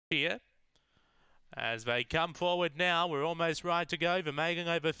here. As they come forward now, we're almost right to go. They're making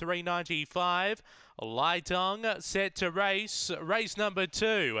over 395. Lightong set to race. Race number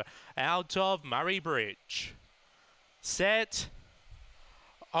 2 out of Murray-Bridge. Set.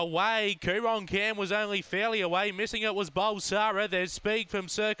 Away, Coorong Cam was only fairly away. Missing it was Bulsara. There's speed from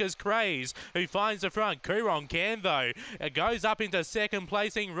Circus Craze, who finds the front. Coorong Cam, though, it goes up into second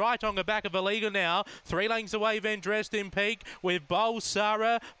placing, right on the back of the leader now. 3 lengths away, then Dressed in Peak with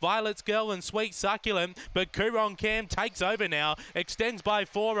Bulsara, Violet's Girl, and Sweet Succulent. But Coorong Cam takes over now, extends by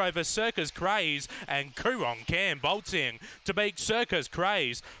 4 over Circus Craze, and Coorong Cam bolts in to beat Circus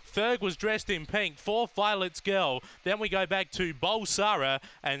Craze. Third was Dressed in Pink, 4th Violet's Girl. Then we go back to Bulsara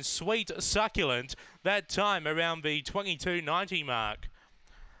and Sweet Succulent, that time around the 22.90 mark.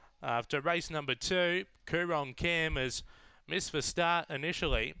 After race number 2, Coorong Cam has missed the start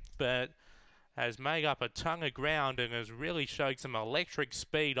initially, but has made up a tongue of ground and has really showed some electric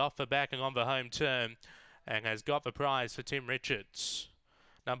speed off the back and on the home turn, and has got the prize for Tim Richards.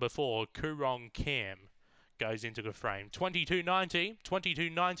 Number 4, Coorong Cam goes into the frame.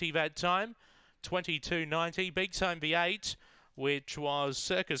 22.90 that time. 22.90 beats home the 8, which was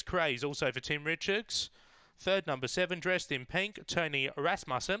Circus Craze, also for Tim Richards. Third, number 7, Dressed in Pink, Tony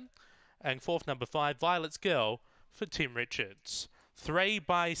Rasmussen. And fourth, number 5, Violet's Girl for Tim Richards. 3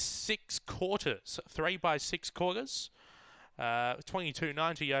 by 6 quarters. 3 by 6 quarters.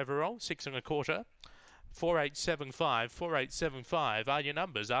 22.90 overall, 6 1/4. 4875, 4875 are your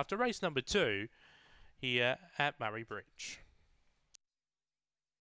numbers after race number 2 here at Murray-Bridge.